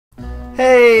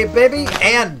Hey baby,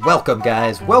 and welcome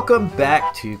guys. Welcome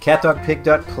back to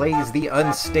catdogpigduck plays the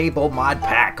unstable mod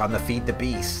pack on the Feed the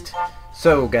Beast.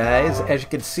 So guys, as you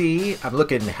can see, I'm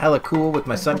looking hella cool with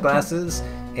my sunglasses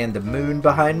and the moon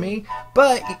behind me,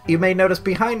 but you may notice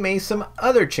behind me some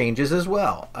other changes as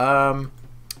well.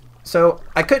 So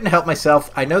I couldn't help myself.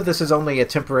 I know this is only a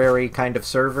temporary kind of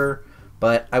server,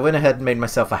 but I went ahead and made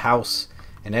myself a house,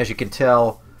 and as you can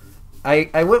tell,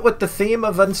 I went with the theme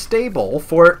of unstable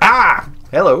for...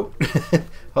 Hello!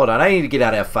 Hold on, I need to get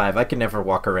out of F5. I can never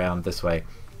walk around this way.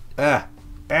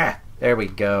 There we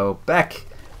go.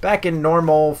 Back in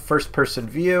normal first-person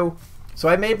view. So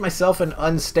I made myself an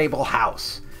unstable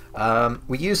house.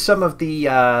 We used some of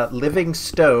the living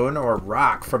stone or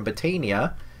rock from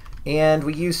Botania, and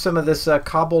we used some of this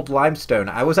cobbled limestone.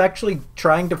 I was actually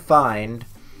trying to find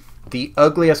the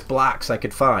ugliest blocks I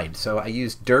could find. So I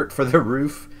used dirt for the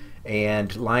roof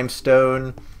and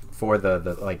limestone for the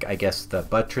like, I guess, the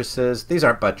buttresses. These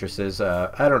aren't buttresses.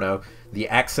 I don't know, the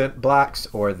accent blocks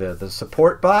or the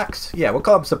support blocks. Yeah, we'll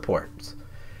call them supports.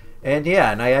 And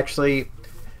yeah, and I actually,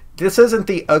 this isn't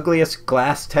the ugliest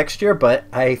glass texture, but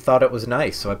I thought it was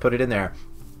nice, so I put it in there.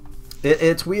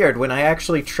 It's weird, when I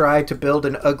actually try to build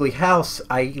an ugly house,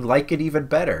 I like it even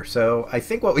better. So I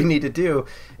think what we need to do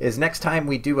is next time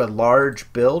we do a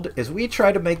large build is we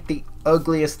try to make the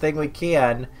ugliest thing we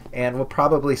can, and we'll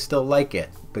probably still like it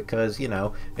because, you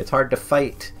know, it's hard to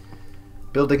fight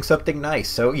building something nice.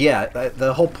 So yeah,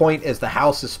 the whole point is the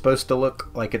house is supposed to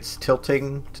look like it's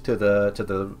tilting to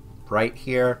the right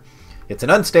here. It's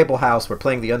an unstable house. We're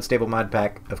playing the unstable mod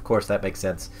pack. Of course, that makes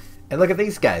sense. And look at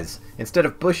these guys. Instead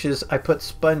of bushes, I put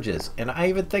sponges. And I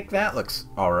even think that looks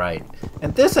alright.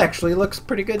 And this actually looks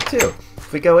pretty good too.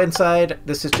 If we go inside,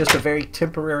 this is just a very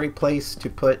temporary place to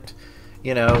put,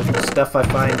 you know, stuff I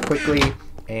find quickly.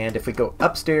 And if we go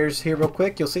upstairs here real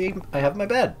quick, you'll see I have my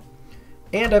bed.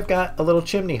 And I've got a little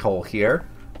chimney hole here.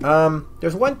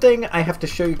 There's one thing I have to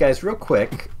show you guys real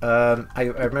quick. I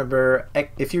remember,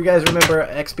 if you guys remember,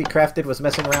 XP Crafted was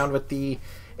messing around with the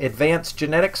advanced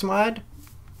genetics mod.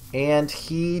 And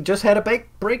he just had a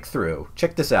breakthrough.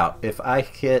 Check this out. If I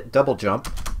hit double jump.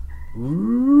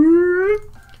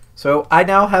 So I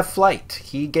now have flight.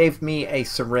 He gave me a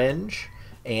syringe,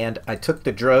 and I took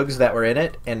the drugs that were in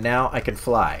it, and now I can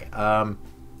fly.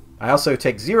 I also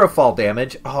take 0 fall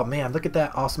damage. Oh man, look at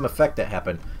that awesome effect that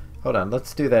happened. Hold on,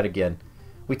 let's do that again.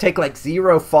 We take like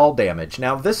 0 fall damage.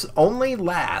 Now this only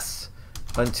lasts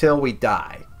until we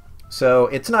die. So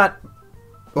it's not...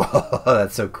 Oh,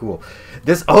 that's so cool.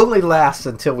 This only lasts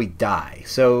until we die.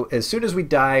 So as soon as we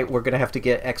die, we're going to have to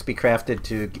get XP Crafted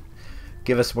to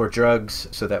give us more drugs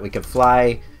so that we can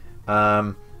fly.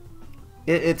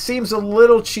 It seems a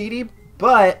little cheaty,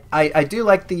 but I do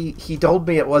like he told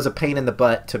me it was a pain in the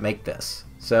butt to make this.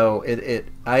 So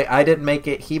I didn't make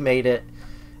it, he made it,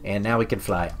 and now we can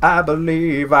fly. I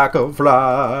believe I can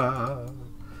fly.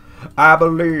 I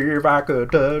believe I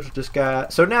could touch the sky.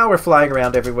 So now we're flying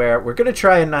around everywhere. We're going to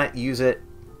try and not use it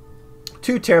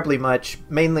too terribly much,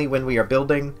 mainly when we are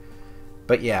building.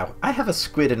 But yeah, I have a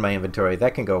squid in my inventory.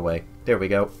 That can go away. There we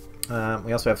go.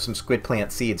 We also have some squid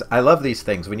plant seeds. I love these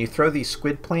things. When you throw these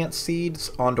squid plant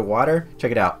seeds onto water, check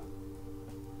it out.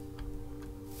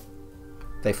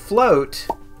 They float,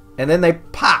 and then they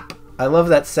pop. I love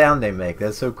that sound they make.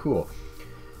 That's so cool.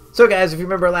 So guys, if you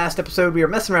remember last episode, we were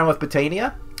messing around with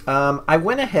Botania. I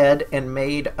went ahead and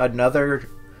made another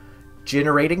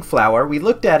generating flower. We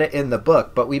looked at it in the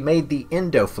book, but we made the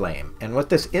endoflame. And what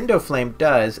this endoflame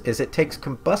does is it takes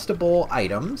combustible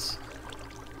items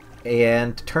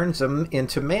and turns them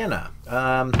into mana.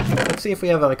 Let's see if we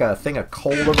have like a thing of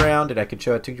coal around, and I can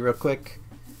show it to you real quick.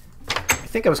 I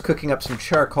think I was cooking up some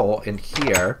charcoal in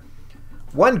here.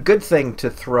 One good thing to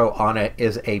throw on it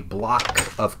is a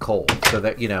block of coal, so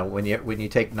that, you know, when you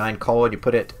take 9 coal and you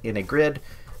put it in a grid,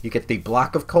 you get the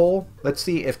block of coal. Let's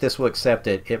see if this will accept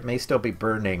it. It may still be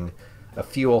burning a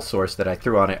fuel source that I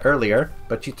threw on it earlier,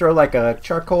 but you throw like a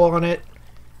charcoal on it,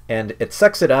 and it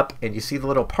sucks it up, and you see the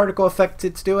little particle effect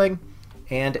it's doing,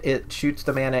 and it shoots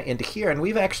the mana into here, and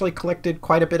we've actually collected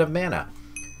quite a bit of mana.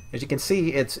 As you can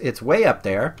see, it's way up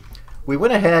there. We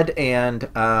went ahead and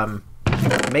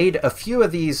made a few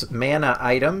of these mana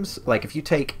items. Like if you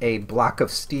take a block of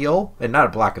steel, and not a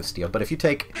block of steel, but if you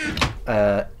take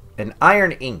an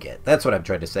iron ingot, that's what I'm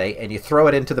trying to say, and you throw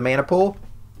it into the mana pool,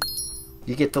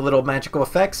 you get the little magical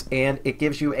effects, and it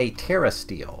gives you a Terra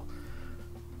Steel.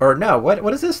 Or no,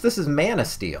 what is this? This is Mana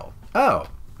Steel. Oh,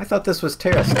 I thought this was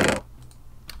Terra Steel.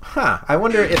 Huh, I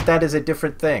wonder if that is a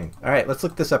different thing. Alright, let's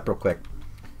look this up real quick.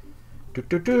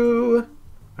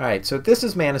 Alright, so this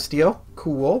is Mana Steel.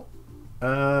 Cool.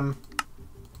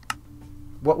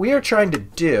 what we are trying to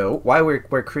do, why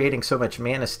we're creating so much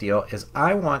Manasteel, is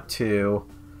I want to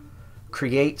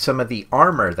create some of the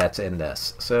armor that's in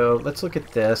this. So let's look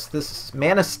at this. This is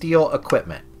Manasteel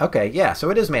equipment. Okay, yeah,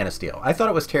 so it is Manasteel. I thought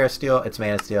it was Terrasteel. It's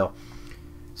Manasteel.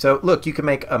 So look, you can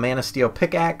make a Manasteel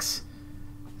pickaxe.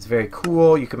 It's very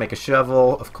cool. You can make a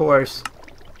shovel, of course.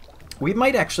 We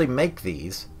might actually make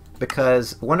these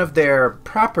because one of their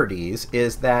properties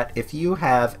is that if you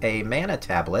have a mana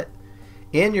tablet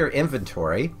in your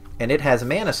inventory and it has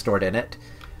mana stored in it,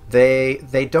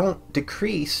 they don't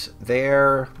decrease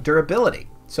their durability.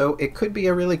 So it could be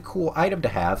a really cool item to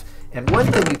have. And one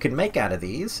thing you can make out of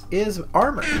these is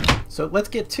armor. So let's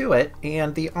get to it.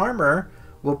 And the armor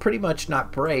will pretty much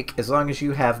not break as long as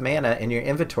you have mana in your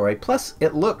inventory. Plus,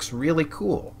 it looks really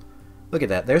cool. Look at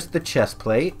that. There's the chest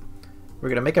plate. We're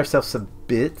going to make ourselves some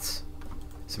boots.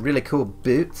 Some really cool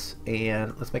boots.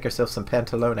 And let's make ourselves some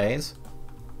pantalones.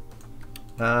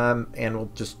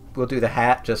 And we'll do the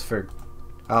hat just for...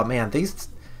 Oh man,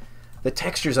 the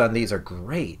textures on these are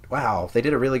great. Wow, they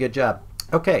did a really good job.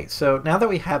 Okay, so now that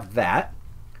we have that,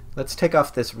 let's take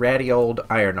off this ratty old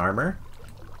iron armor.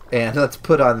 And let's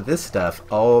put on this stuff.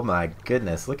 Oh my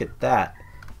goodness, look at that.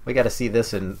 We got to see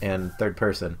this in third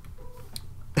person.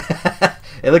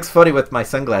 It looks funny with my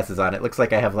sunglasses on. It looks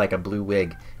like I have like a blue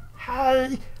wig.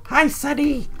 Hi,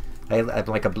 Sonny. I'm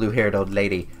like a blue-haired old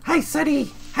lady. Hi,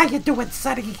 Sonny. How you doing,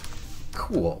 Sonny?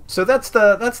 Cool. So that's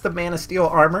the Manasteel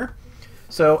armor.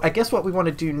 So I guess what we want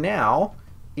to do now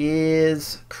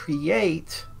is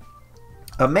create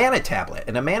a mana tablet.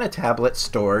 And a mana tablet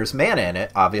stores mana in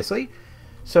it, obviously.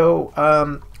 So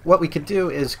what we could do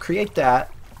is create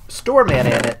that, store mana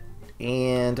in it,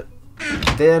 and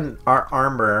then our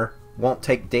armor won't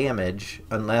take damage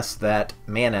unless that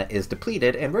mana is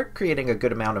depleted. And we're creating a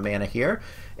good amount of mana here.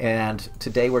 And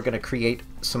today we're going to create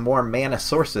some more mana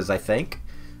sources, I think.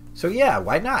 So yeah,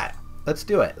 why not? Let's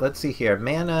do it. Let's see here.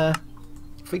 Mana,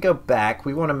 if we go back,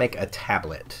 we want to make a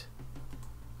tablet.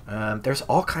 There's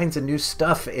all kinds of new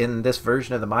stuff in this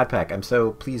version of the Modpack. I'm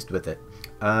so pleased with it.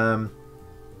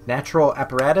 Natural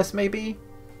apparatus, maybe?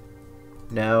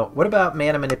 No. What about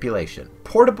mana manipulation?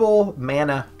 Portable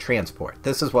mana transport.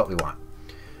 This is what we want.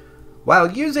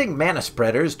 While using mana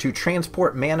spreaders to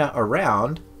transport mana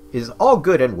around is all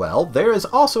good and well, there is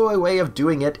also a way of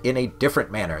doing it in a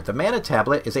different manner. The mana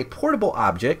tablet is a portable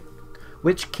object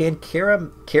which can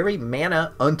carry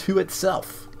mana unto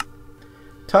itself.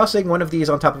 Tossing one of these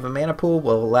on top of a mana pool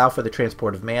will allow for the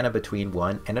transport of mana between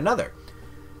one and another.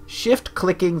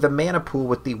 Shift-clicking the mana pool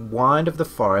with the Wand of the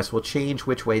Forest will change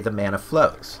which way the mana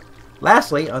flows.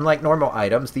 Lastly, unlike normal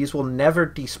items, these will never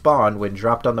despawn when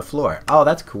dropped on the floor. Oh,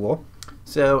 that's cool.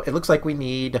 So it looks like we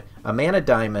need a mana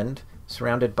diamond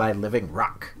surrounded by living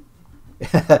rock.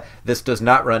 This does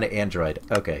not run Android.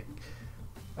 Okay.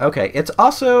 Okay, it's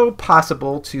also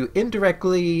possible to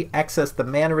indirectly access the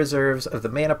mana reserves of the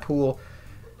mana pool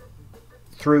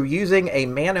through using a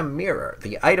mana mirror.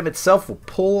 The item itself will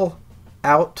pull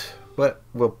out of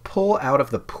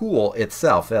the pool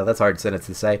itself. Yeah, that's a hard sentence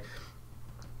to say.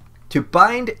 To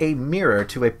bind a mirror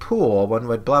to a pool, one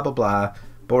would blah blah blah.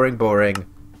 Boring, boring.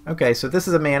 Okay, so this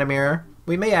is a mana mirror.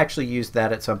 We may actually use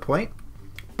that at some point.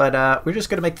 But we're just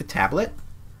going to make the tablet.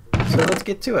 So let's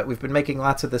get to it. We've been making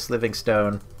lots of this living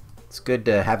stone. It's good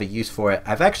to have a use for it.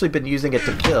 I've actually been using it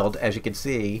to build, as you can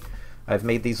see. I've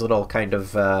made these little kind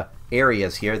of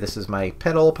areas here. This is my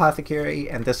petal apothecary,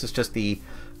 and this is just the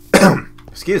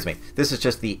excuse me. This is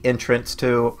just the entrance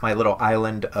to my little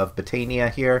island of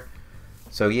Botania here.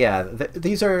 So yeah,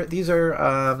 these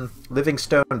are living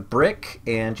stone brick,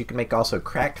 and you can make also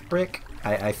cracked brick.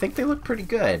 I think they look pretty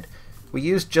good. We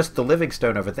used just the living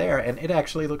stone over there, and it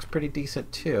actually looks pretty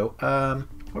decent too.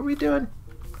 What are we doing?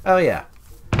 Oh yeah,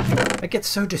 I get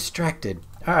so distracted.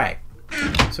 All right,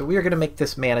 so we are going to make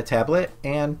this mana tablet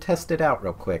and test it out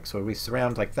real quick. So we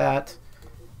surround like that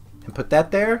and put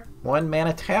that there. One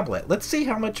mana tablet. Let's see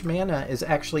how much mana is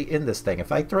actually in this thing.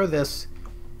 If I throw this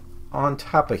on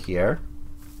top of here,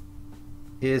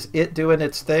 is it doing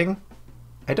its thing?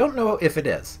 I don't know if it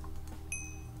is.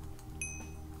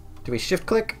 Do we shift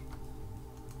click?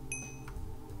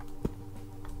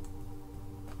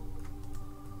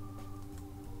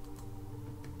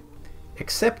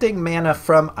 Accepting mana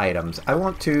from items. I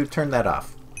want to turn that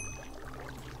off.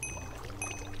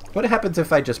 What happens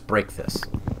if I just break this?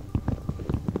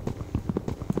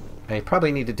 I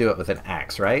probably need to do it with an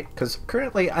axe, right? Because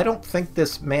currently I don't think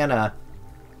this mana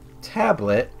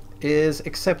tablet is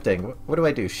accepting. What do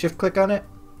I do? Shift click on it?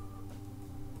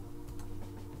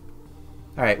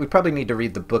 Alright, we probably need to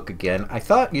read the book again. I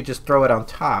thought you just throw it on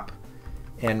top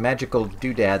and magical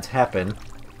doodads happen.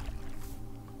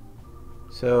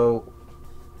 So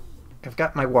I've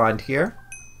got my wand here.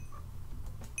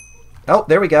 Oh,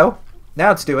 there we go.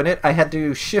 Now it's doing it. I had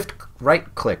to shift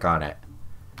right click on it.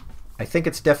 I think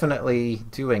it's definitely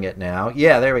doing it now.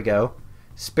 Yeah, there we go.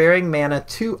 Sparing mana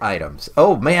 2 items.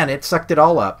 Oh man, it sucked it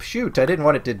all up. Shoot, I didn't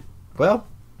want it to... Well,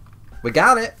 we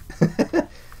got it.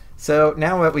 So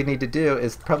now what we need to do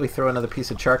is probably throw another piece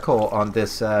of charcoal on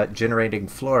this generating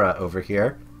flora over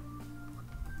here.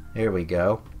 There we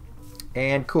go.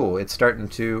 And cool, it's starting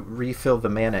to refill the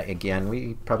mana again.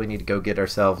 We probably need to go get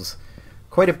ourselves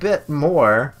quite a bit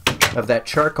more of that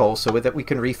charcoal so that we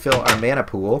can refill our mana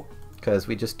pool, because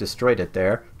we just destroyed it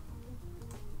there.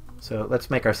 So let's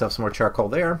make ourselves some more charcoal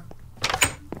there.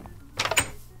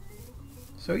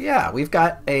 So yeah, we've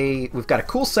got a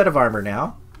cool set of armor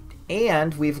now,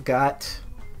 and we've got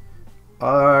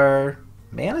our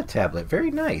mana tablet.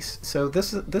 Very nice. So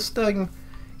this thing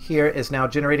here is now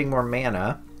generating more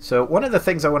mana. So one of the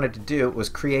things I wanted to do was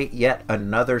create yet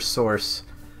another source,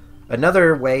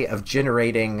 another way of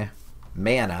generating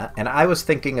mana, and I was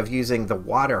thinking of using the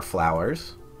water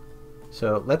flowers.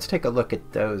 So let's take a look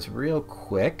at those real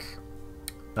quick.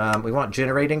 We want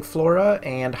generating flora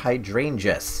and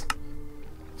hydrangeas.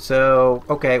 So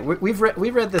okay, we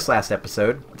read this last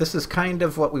episode. This is kind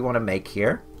of what we want to make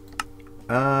here.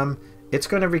 It's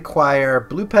going to require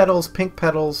blue petals, pink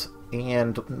petals,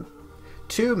 and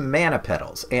 2 mana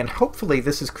petals, and hopefully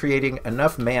this is creating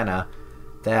enough mana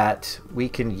that we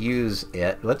can use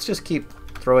it. Let's just keep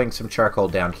throwing some charcoal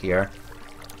down here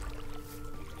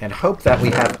and hope that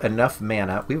we have enough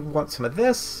mana. We want some of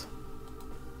this.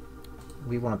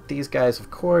 We want these guys,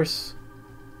 of course.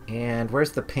 And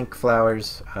where's the pink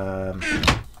flowers?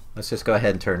 Let's just go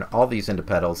ahead and turn all these into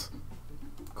petals.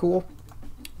 Cool.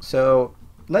 So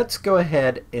let's go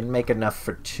ahead and make enough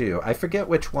for 2. I forget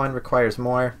which one requires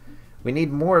more. We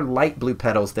need more light blue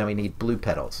petals than we need blue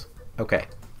petals. Okay.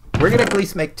 We're going to at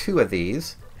least make 2 of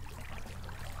these.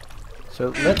 So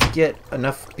let's get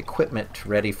enough equipment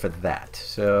ready for that.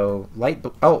 So light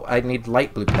blue. Oh, I need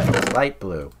light blue petals. Light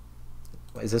blue.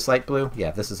 Is this light blue? Yeah,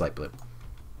 this is light blue.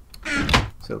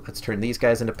 So let's turn these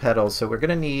guys into petals. So we're going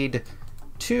to need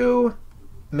 2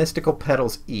 mystical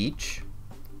petals each.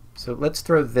 So let's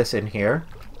throw this in here.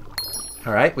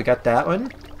 All right, we got that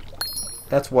one.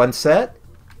 That's 1 set.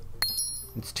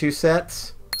 It's 2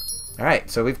 sets. All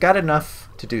right, so we've got enough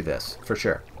to do this for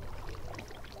sure.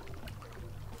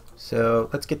 So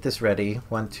let's get this ready.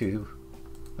 1, 2,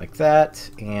 like that.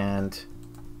 And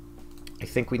I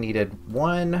think we needed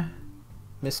 1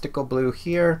 mystical blue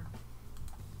here.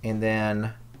 And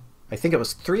then I think it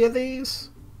was 3 of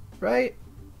these, right?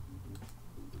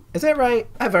 Is that right?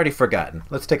 I've already forgotten.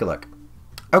 Let's take a look.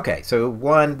 Okay, so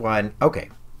 1, 1. Okay,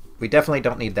 we definitely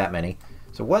don't need that many.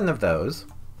 So 1 of those,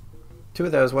 2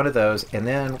 of those, 1 of those, and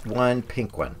then 1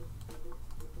 pink one.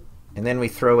 And then we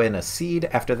throw in a seed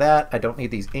after that. I don't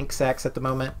need these ink sacs at the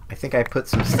moment. I think I put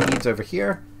some seeds over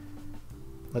here.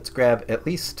 Let's grab at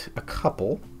least a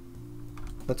couple.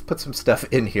 Let's put some stuff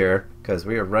in here because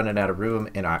we are running out of room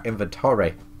in our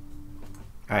inventory.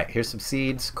 Alright, here's some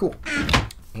seeds. Cool.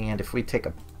 And if we take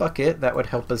a bucket, that would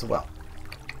help as well.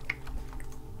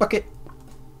 Bucket.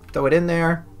 Throw it in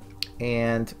there.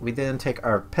 And we then take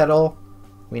our petal.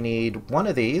 We need 1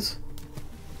 of these.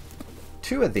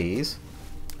 2 of these.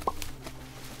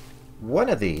 1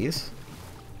 of these.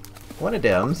 1 of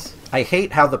dems. I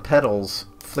hate how the petals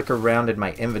flicker around in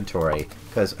my inventory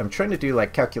because I'm trying to do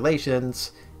like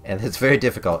calculations and it's very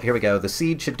difficult. Here we go. The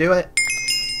seed should do it.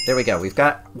 There we go. We've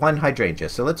got 1 hydrangea.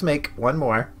 So let's make 1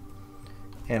 more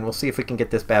and we'll see if we can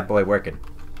get this bad boy working.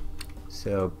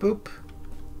 So boop.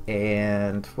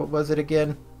 And what was it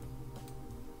again?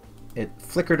 It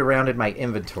flickered around in my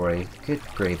inventory. Good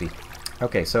gravy.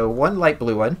 Okay, so 1 light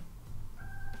blue one.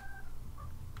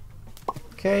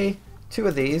 Okay, 2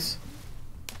 of these.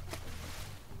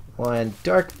 1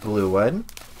 dark blue one.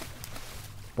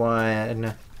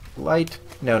 1 light,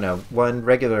 no, 1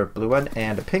 regular blue one,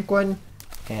 and a pink one,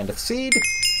 and a seed.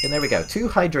 And there we go, 2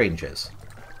 hydrangeas.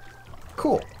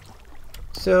 Cool.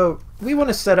 So we want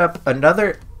to set up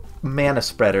another mana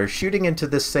spreader shooting into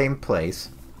this same place.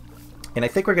 And I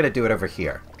think we're going to do it over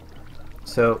here.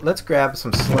 So let's grab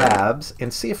some slabs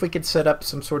and see if we can set up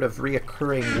some sort of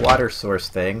reoccurring water source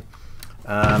thing.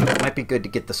 It might be good to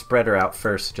get the spreader out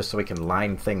first just so we can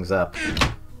line things up.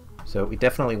 So we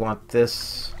definitely want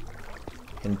this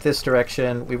in this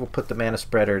direction. We will put the mana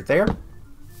spreader there.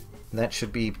 And that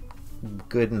should be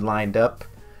good and lined up.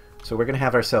 So we're going to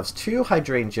have ourselves 2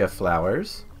 hydrangea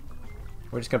flowers.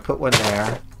 We're just going to put 1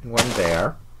 there and 1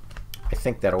 there. I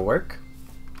think that'll work.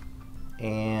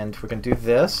 And we're going to do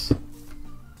this.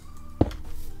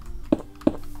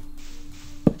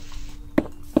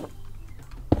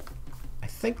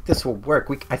 think this will work.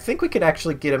 I think we could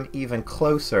actually get them even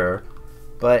closer,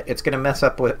 but it's going to mess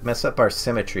up our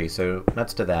symmetry, so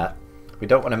nuts to that. We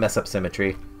don't want to mess up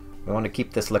symmetry. We want to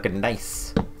keep this looking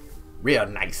nice. Real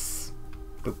nice.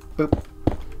 Boop, boop.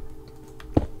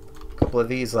 A couple of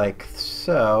these like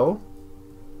so.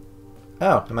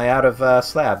 Oh, am I out of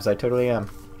slabs? I totally am.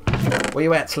 Where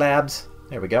you at, slabs?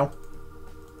 There we go.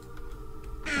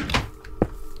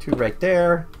 2 right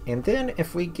there. And then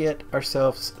if we get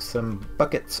ourselves some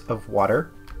buckets of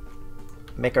water,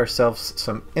 make ourselves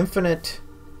some infinite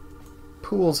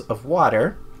pools of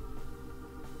water,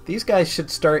 these guys should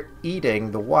start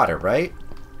eating the water, right?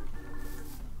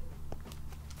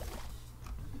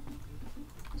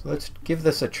 So let's give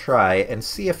this a try and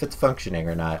see if it's functioning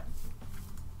or not.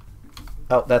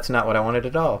 Oh, that's not what I wanted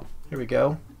at all. Here we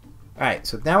go. Alright,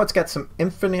 so now it's got some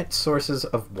infinite sources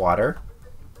of water.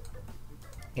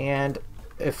 And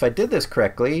if I did this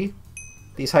correctly,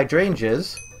 these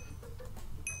hydrangeas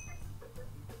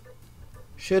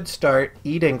should start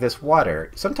eating this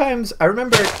water. Sometimes, I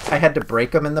remember I had to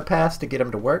break them in the past to get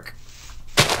them to work.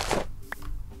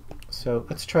 So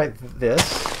let's try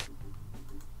this.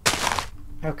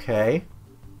 Okay.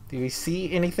 Do you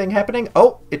see anything happening?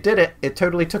 Oh, it did it. It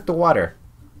totally took the water.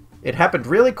 It happened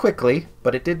really quickly,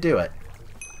 but it did do it.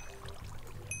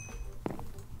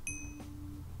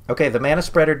 Okay, the mana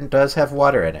spreader does have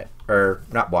water in it. Or,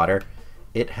 not water.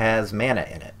 It has mana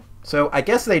in it. So, I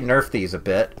guess they nerfed these a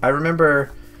bit. I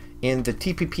remember in the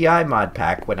TPPI mod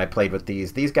pack, when I played with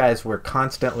these guys were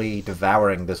constantly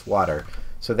devouring this water.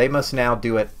 So they must now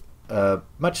do it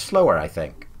much slower, I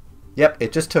think. Yep,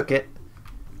 it just took it.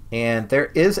 And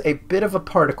there is a bit of a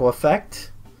particle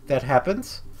effect that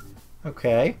happens.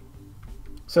 Okay.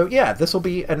 So yeah, this will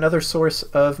be another source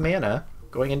of mana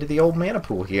going into the old mana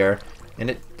pool here.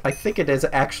 And I think it is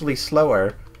actually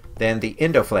slower than the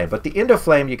Endoflame. But the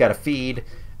Endoflame you gotta feed.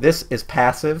 This is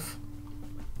passive.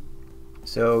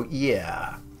 So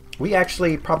yeah. We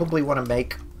actually probably want to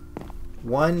make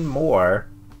one more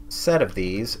set of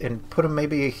these and put them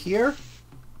maybe here?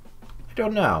 I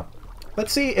don't know.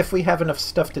 Let's see if we have enough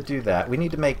stuff to do that. We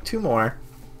need to make 2 more.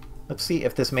 Let's see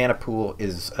if this mana pool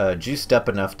is juiced up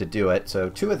enough to do it. So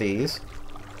 2 of these.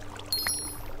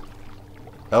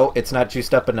 Oh, it's not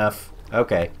juiced up enough.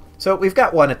 Okay. So we've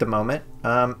got 1 at the moment.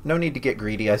 No need to get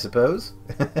greedy, I suppose.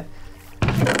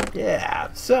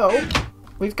 Yeah, so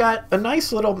we've got a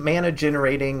nice little mana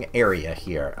generating area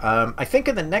here. I think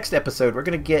in the next episode we're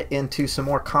going to get into some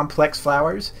more complex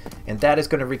flowers, and that is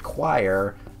going to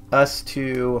require us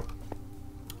to...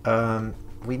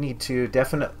 we need to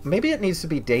maybe it needs to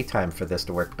be daytime for this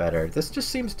to work better. This just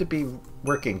seems to be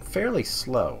working fairly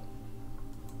slow.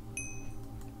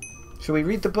 Should we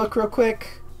read the book real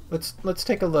quick? Let's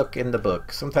take a look in the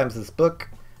book. Sometimes this book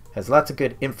has lots of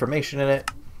good information in it.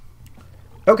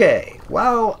 Okay,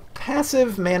 while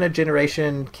passive mana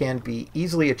generation can be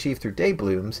easily achieved through day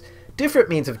blooms, different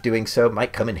means of doing so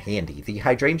might come in handy. The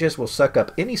hydrangeas will suck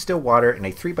up any still water in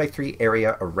a 3x3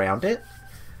 area around it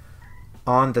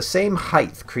on the same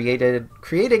height,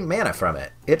 creating mana from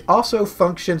it. It also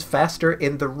functions faster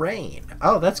in the rain.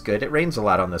 Oh, that's good. It rains a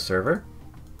lot on the server.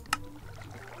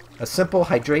 A simple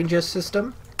hydrangea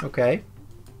system. Okay.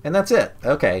 And that's it.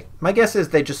 Okay. My guess is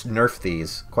they just nerf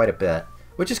these quite a bit,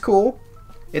 which is cool.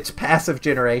 It's passive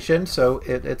generation, so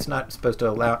it's not supposed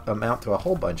to amount to a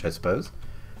whole bunch, I suppose.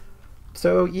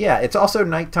 So yeah, it's also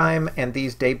nighttime, and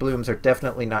these day blooms are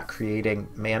definitely not creating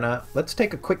mana. Let's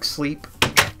take a quick sleep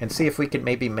and see if we can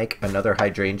maybe make another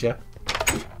hydrangea.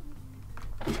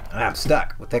 I'm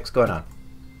stuck. What the heck's going on?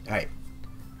 Alright.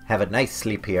 Have a nice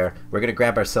sleep here. We're going to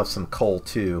grab ourselves some coal,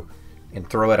 too, and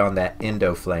throw it on that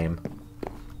Endoflame.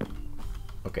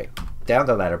 Okay. Down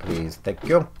the ladder, please. Thank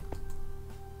you.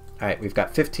 Alright, we've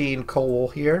got 15 coal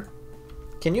here.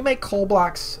 Can you make coal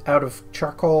blocks out of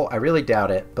charcoal? I really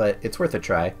doubt it, but it's worth a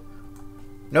try.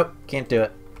 Nope, can't do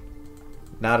it.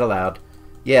 Not allowed.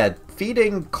 Yeah,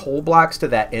 feeding coal blocks to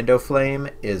that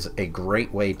Endoflame is a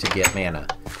great way to get mana.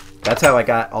 That's how I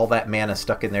got all that mana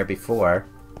stuck in there before.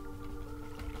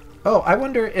 Oh, I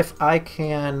wonder if I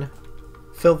can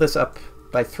fill this up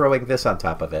by throwing this on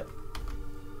top of it.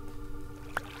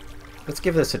 Let's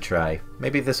give this a try.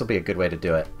 Maybe this will be a good way to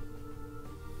do it.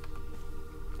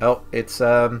 Oh, it's,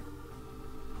 so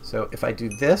if I do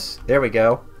this, there we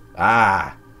go.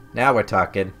 Ah, now we're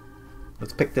talking.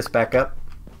 Let's pick this back up,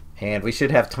 and we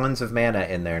should have tons of mana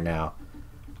in there now.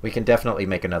 We can definitely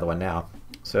make another one now.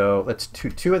 So let's do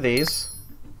 2 of these.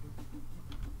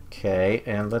 Okay,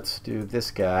 and let's do this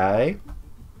guy.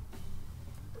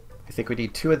 I think we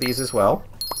need 2 of these as well.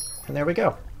 And there we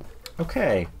go.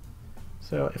 Okay.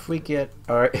 So if we get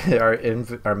our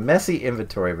messy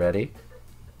inventory ready,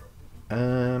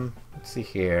 Let's see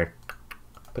here.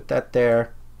 Put that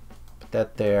there. Put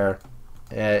that there.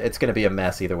 It's going to be a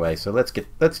mess either way, so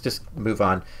let's just move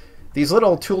on. These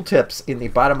little tooltips in the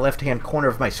bottom left-hand corner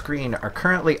of my screen are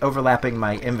currently overlapping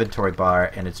my inventory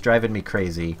bar, and it's driving me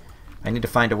crazy. I need to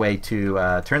find a way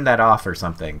to turn that off or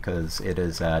something, because it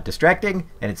is distracting,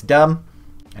 and it's dumb,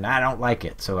 and I don't like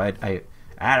it. So I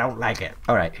don't like it.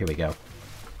 All right, here we go.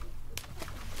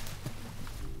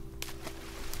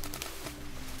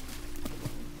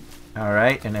 All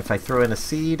right, and if I throw in a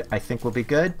seed, I think we'll be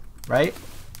good, right?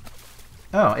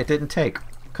 Oh, it didn't take.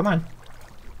 Come on.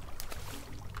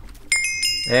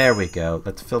 There we go.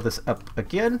 Let's fill this up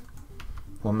again.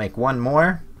 We'll make one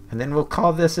more, and then we'll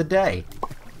call this a day.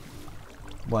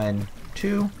 1,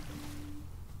 2.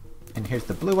 And here's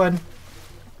the blue one.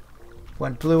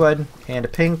 One blue one, and a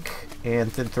pink.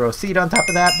 And then throw a seed on top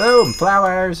of that. Boom!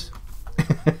 Flowers!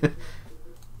 Here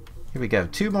we go.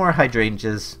 2 more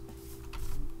hydrangeas.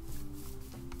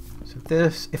 So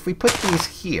this, if we put these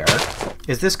here,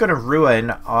 is this going to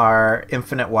ruin our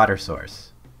infinite water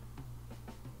source?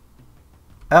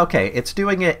 Okay, it's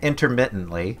doing it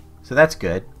intermittently, so that's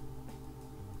good.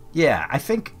 Yeah, I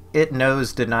think it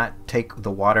knows to not take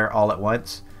the water all at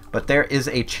once, but there is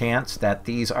a chance that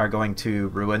these are going to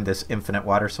ruin this infinite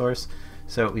water source.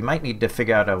 So we might need to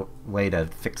figure out a way to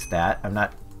fix that. I'm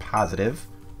not positive.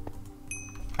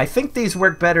 I think these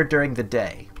work better during the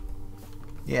day.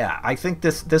 Yeah, I think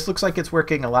this looks like it's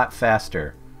working a lot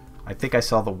faster. I think I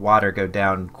saw the water go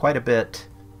down quite a bit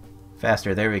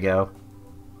faster. There we go.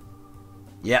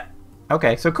 Yeah.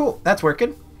 Okay, so cool. That's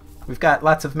working. We've got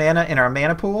lots of mana in our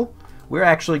mana pool. We're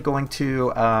actually going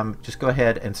to just go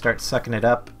ahead and start sucking it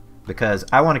up because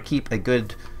I want to keep a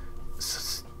good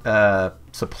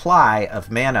supply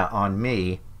of mana on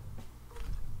me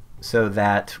so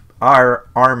that our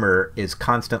armor is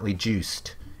constantly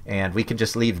juiced. And we can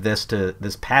just leave this to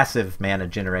this passive mana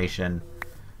generation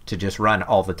to just run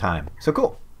all the time. So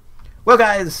cool. Well,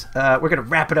 guys, we're going to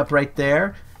wrap it up right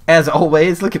there. As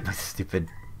always, look at my stupid...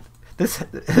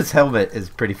 This helmet is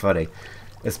pretty funny.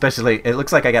 Especially, it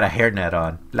looks like I got a hairnet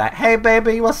on. Like, hey,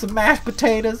 baby, you want some mashed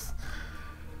potatoes?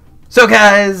 So,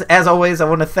 guys, as always, I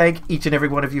want to thank each and every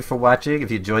one of you for watching. If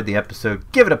you enjoyed the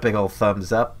episode, give it a big old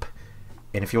thumbs up.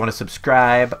 And if you want to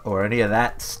subscribe or any of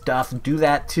that stuff, do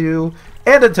that too.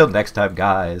 And until next time,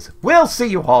 guys, we'll see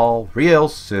you all real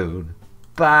soon.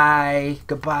 Bye.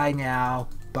 Goodbye now.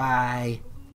 Bye.